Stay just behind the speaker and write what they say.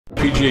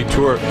PGA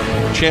Tour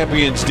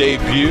Champions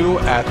debut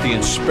at the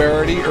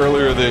Insperity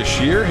earlier this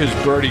year. His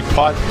birdie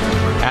putt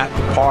at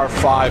the par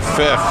 5 fifth.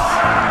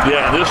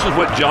 Yeah, this is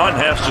what John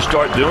has to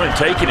start doing,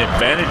 taking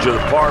advantage of the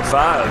par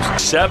 5s.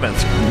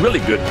 7th, really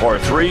good par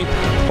 3.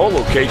 Hole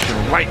location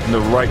right in the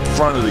right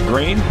front of the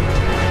green.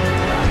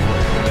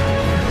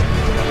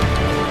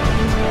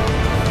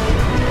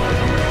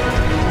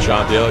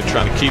 John Daly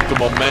trying to keep the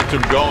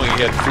momentum going.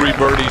 He had 3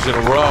 birdies in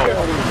a row.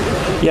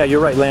 Yeah,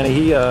 you're right, Lanny.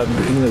 He,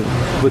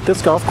 with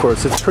this golf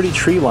course, it's pretty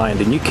tree-lined,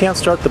 and you can't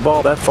start the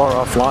ball that far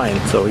offline.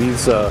 So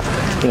he's,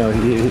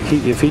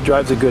 if he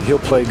drives it good, he'll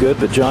play good.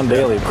 But John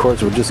Daly, of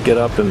course, would just get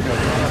up and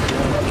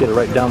get it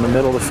right down the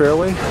middle of the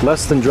fairway.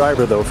 Less than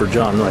driver, though, for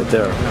John right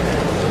there.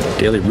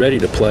 Daly ready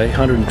to play,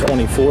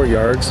 124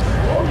 yards.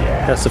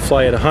 Has to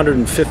fly at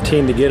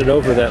 115 to get it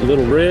over that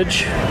little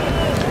ridge.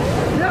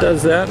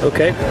 Does that.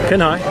 Okay, pin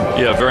high.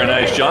 Yeah, very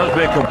nice. John's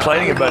been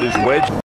complaining about his wedge.